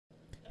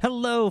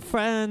Hello,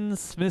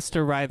 friends.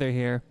 Mr. Ryther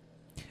here.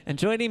 And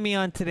joining me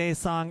on today's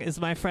song is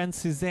my friend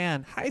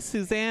Suzanne. Hi,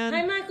 Suzanne.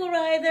 Hi, Michael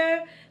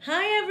Ryther.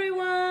 Hi,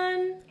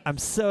 everyone. I'm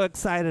so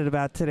excited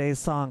about today's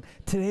song.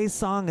 Today's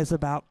song is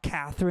about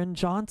Katherine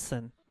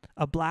Johnson,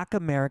 a Black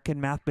American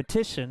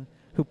mathematician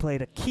who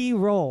played a key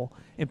role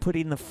in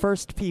putting the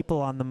first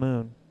people on the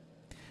moon.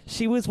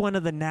 She was one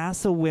of the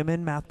NASA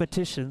women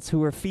mathematicians who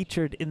were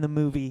featured in the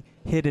movie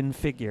Hidden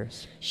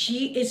Figures.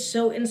 She is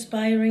so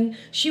inspiring.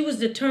 She was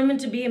determined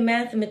to be a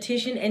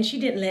mathematician, and she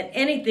didn't let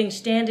anything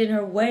stand in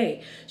her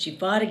way. She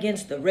fought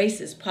against the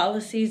racist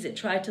policies that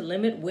tried to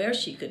limit where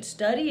she could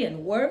study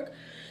and work.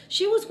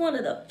 She was one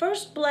of the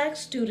first Black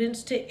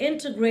students to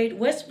integrate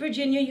West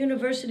Virginia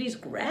University's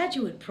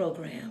graduate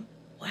program.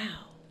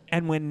 Wow.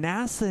 And when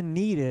NASA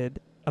needed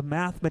a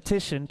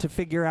mathematician to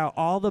figure out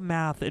all the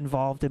math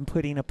involved in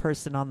putting a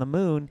person on the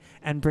moon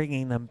and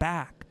bringing them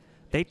back,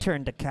 they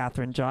turned to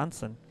Katherine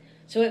Johnson.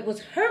 So it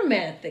was her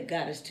math that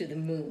got us to the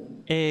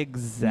moon.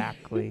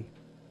 Exactly.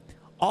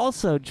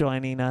 Also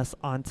joining us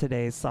on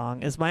today's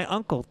song is my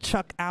uncle,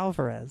 Chuck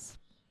Alvarez.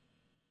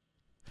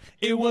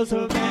 It was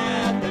her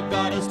math that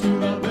got us to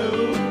the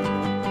moon.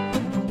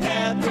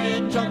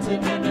 Katherine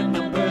Johnson and the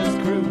numbers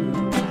crew,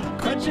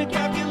 crunching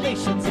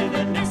calculations in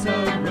a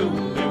NASA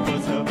room. It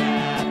was her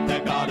math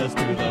that got us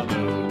to the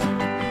moon.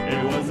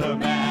 It was her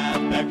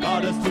math that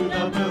got us to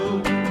the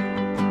moon.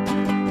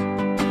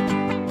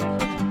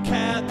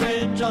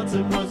 Katherine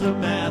Johnson was a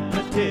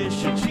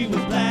mathematician. She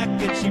was Black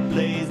and she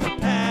blazed the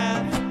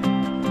path.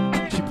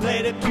 She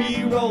played a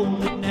key role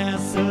in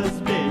NASA's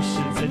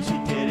missions, and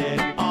she did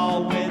it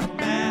all with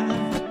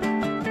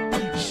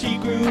math. She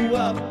grew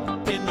up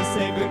in the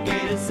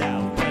segregated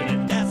South, but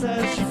at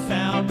NASA she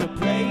found a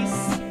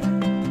place.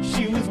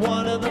 She was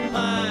one of the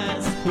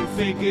minds who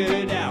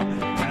figured out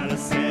how to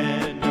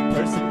send a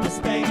person to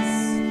space.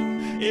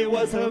 It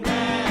was her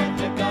math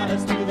that got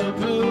us to the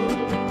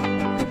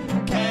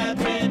moon.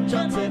 Katherine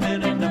Johnson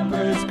and her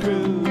numbers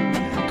crew,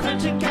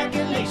 crunching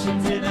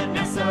calculations in a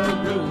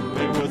NASA room.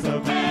 It was her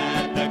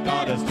math that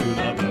got us to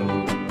the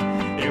moon.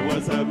 It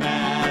was her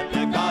math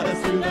that got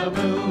us to the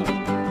moon.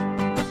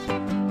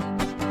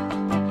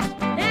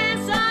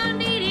 NASA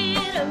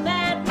needed a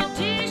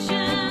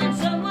mathematician,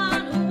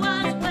 someone who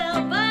was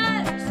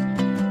well-versed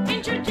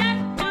in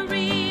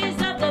trajectories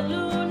of the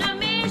lunar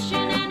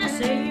mission and a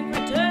safe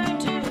return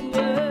to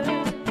Earth.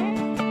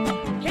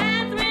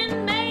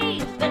 Katherine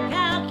made the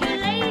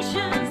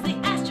calculations, the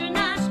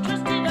astronauts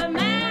trusted her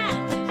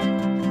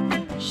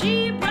math.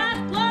 She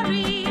brought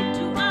glory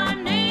to our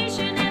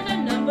nation, and the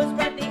numbers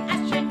brought the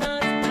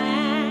astronauts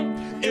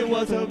back. It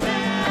was her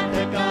math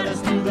that got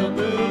us to the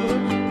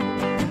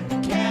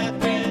moon.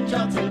 Katherine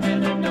Johnson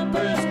and her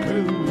numbers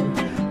crew,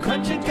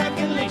 crunching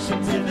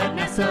calculations in the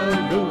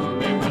NASA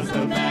room. It was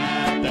her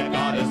math that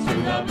got us to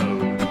the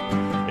moon.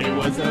 It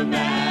was her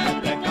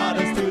math that got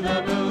us to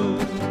the moon.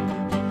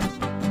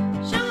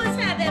 Show us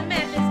how that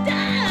math is done.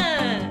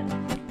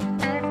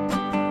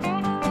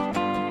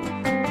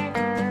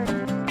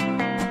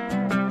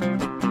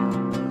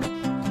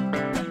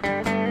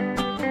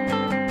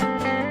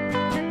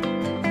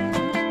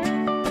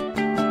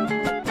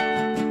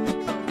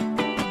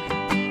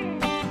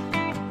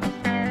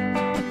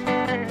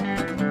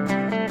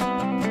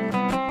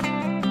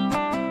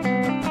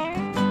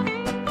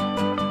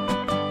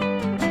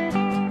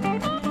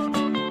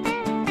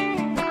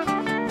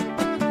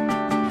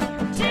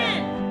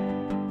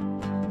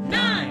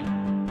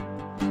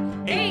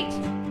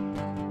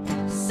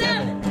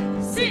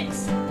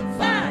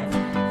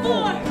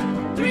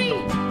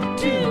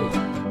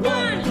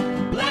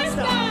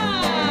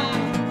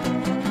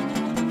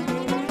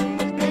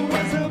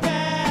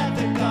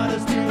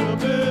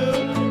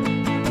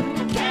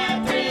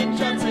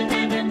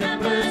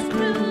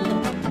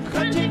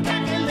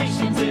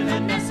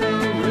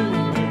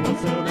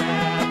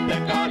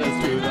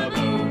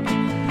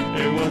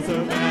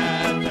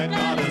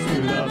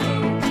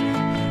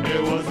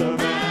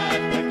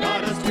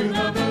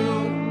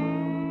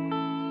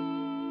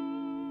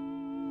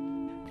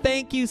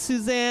 Thank you,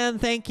 Suzanne.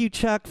 Thank you,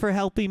 Chuck, for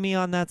helping me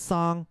on that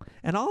song.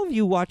 And all of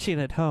you watching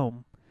at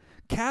home,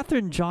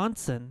 Katherine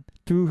Johnson,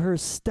 through her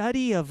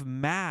study of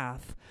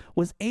math,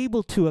 was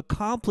able to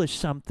accomplish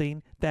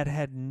something that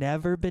had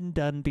never been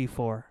done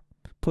before: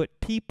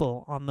 put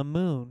people on the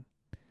moon.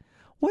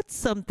 What's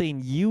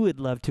something you would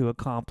love to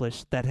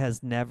accomplish that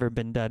has never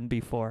been done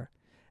before?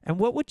 And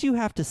what would you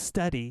have to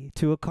study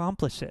to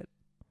accomplish it?